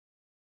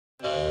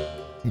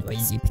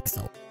Noisy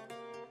Pixel.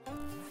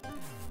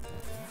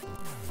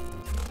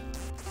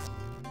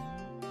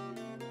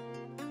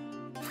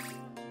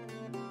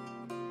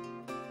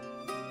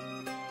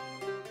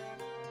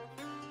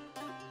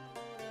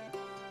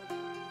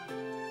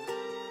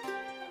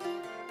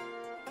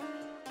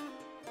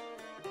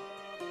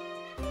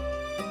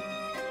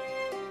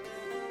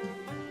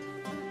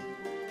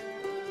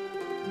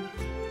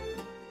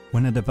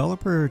 When a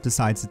developer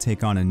decides to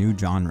take on a new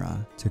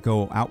genre, to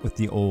go out with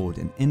the old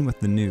and in with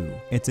the new,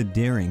 it's a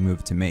daring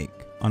move to make.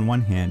 On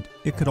one hand,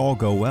 it could all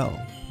go well,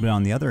 but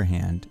on the other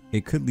hand,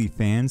 it could lead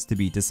fans to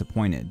be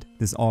disappointed.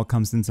 This all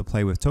comes into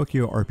play with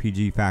Tokyo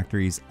RPG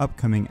Factory's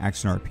upcoming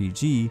action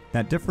RPG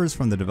that differs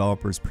from the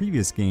developer's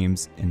previous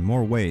games in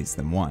more ways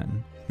than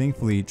one.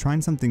 Thankfully,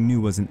 trying something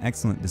new was an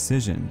excellent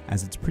decision,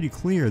 as it's pretty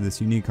clear this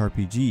unique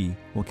RPG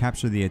will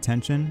capture the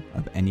attention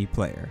of any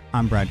player.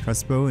 I'm Brad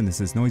Crespo, and this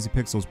is Noisy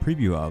Pixel's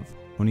preview of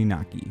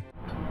Oninaki.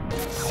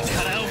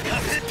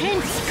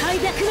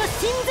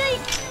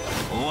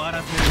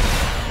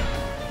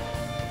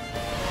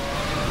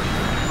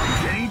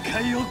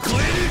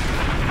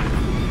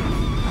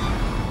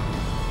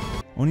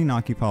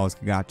 Oninaki follows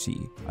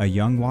Kagachi, a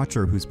young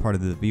watcher who's part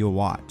of the Veil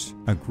Watch,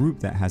 a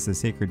group that has the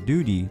sacred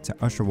duty to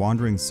usher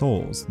wandering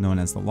souls, known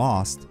as the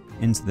Lost,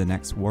 into the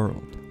next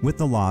world. With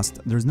the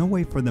Lost, there's no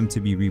way for them to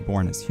be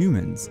reborn as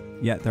humans,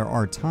 yet there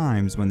are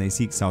times when they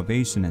seek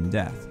salvation in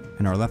death,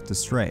 and are left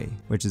astray,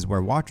 which is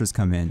where Watchers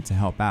come in to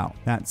help out.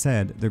 That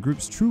said, the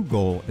group's true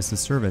goal is to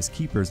serve as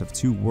keepers of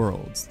two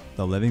worlds,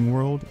 the living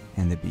world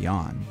and the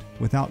beyond.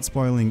 Without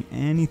spoiling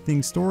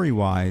anything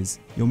story-wise,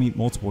 you'll meet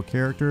multiple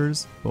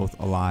characters, both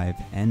alive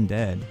and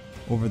dead,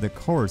 over the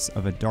course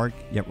of a dark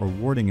yet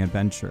rewarding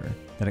adventure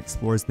that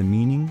explores the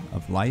meaning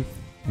of life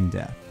and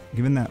death.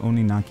 Given that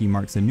Oninaki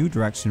marks a new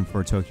direction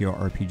for Tokyo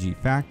RPG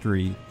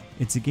Factory,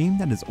 it's a game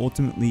that is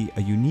ultimately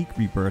a unique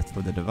rebirth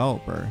for the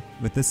developer.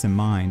 With this in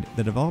mind,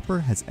 the developer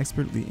has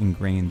expertly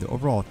ingrained the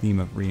overall theme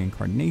of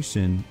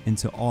reincarnation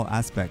into all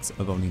aspects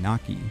of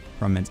Oninaki,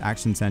 from its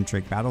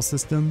action-centric battle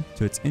system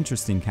to its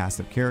interesting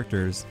cast of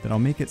characters that'll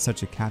make it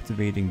such a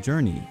captivating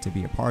journey to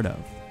be a part of.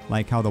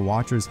 Like how the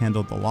Watchers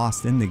handled the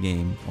Lost in the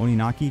game,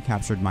 Oninaki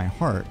captured my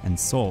heart and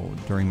soul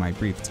during my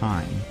brief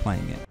time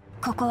playing it.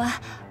 ここは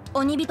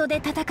鬼人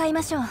で戦い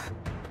ましょう。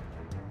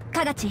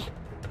カガチ、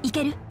い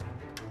ける？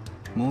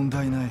 問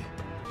題ない。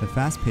 The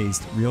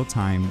fast-paced,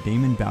 real-time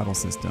Daemon battle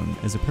system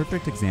is a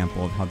perfect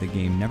example of how the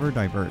game never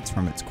diverts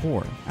from its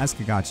core. As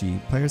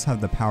Kagachi, players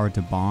have the power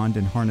to bond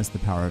and harness the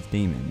power of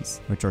daemons,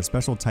 which are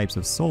special types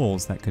of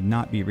souls that could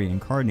not be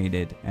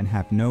reincarnated and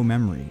have no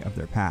memory of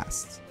their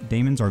pasts.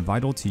 Daemons are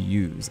vital to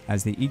use,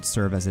 as they each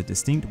serve as a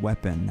distinct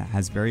weapon that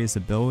has various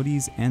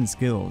abilities and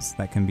skills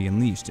that can be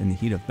unleashed in the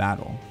heat of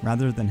battle.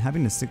 Rather than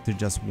having to stick to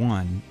just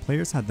one,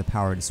 players have the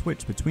power to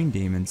switch between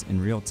daemons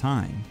in real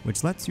time,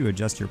 which lets you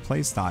adjust your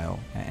playstyle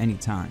at any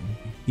time.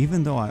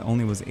 Even though I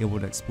only was able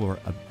to explore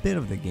a bit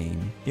of the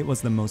game, it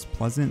was the most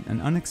pleasant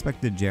and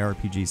unexpected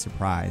JRPG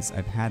surprise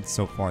I've had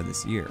so far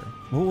this year.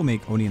 What will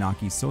make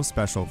Oninaki so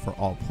special for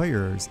all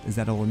players is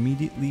that it'll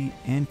immediately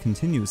and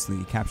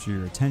continuously capture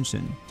your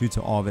attention due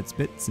to all of its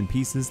bits and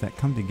pieces that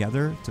come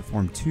together to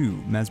form two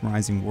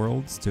mesmerizing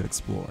worlds to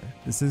explore.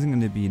 This isn't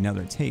going to be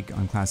another take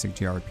on classic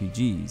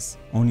JRPGs.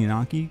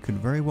 Oninaki could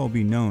very well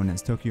be known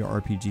as Tokyo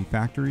RPG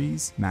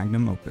Factory's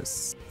magnum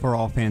opus. For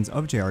all fans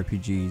of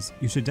JRPGs,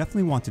 you should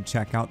definitely want to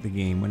check out the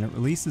game when it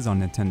releases on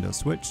Nintendo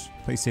Switch,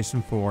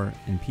 PlayStation 4,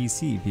 and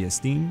PC via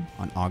Steam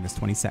on August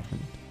 22nd.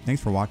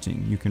 Thanks for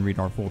watching. You can read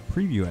our full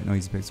preview at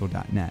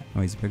noisypixel.net.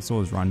 Noisy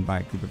Pixel is run by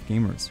a group of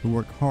gamers who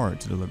work hard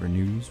to deliver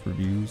news,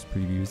 reviews,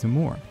 previews, and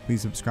more.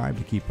 Please subscribe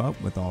to keep up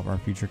with all of our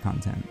future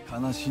content.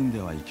 悲しんで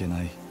はいけ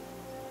ない。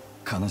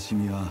悲し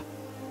みは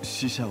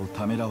死者を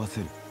ためらわ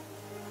せる。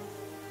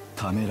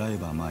ためらえ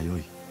ば迷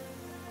い、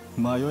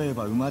迷え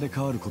ば生まれ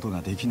変わること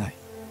ができない。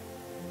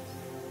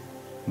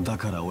だ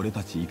から俺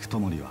たち幾と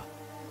もりは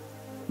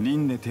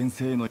輪廻転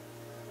生の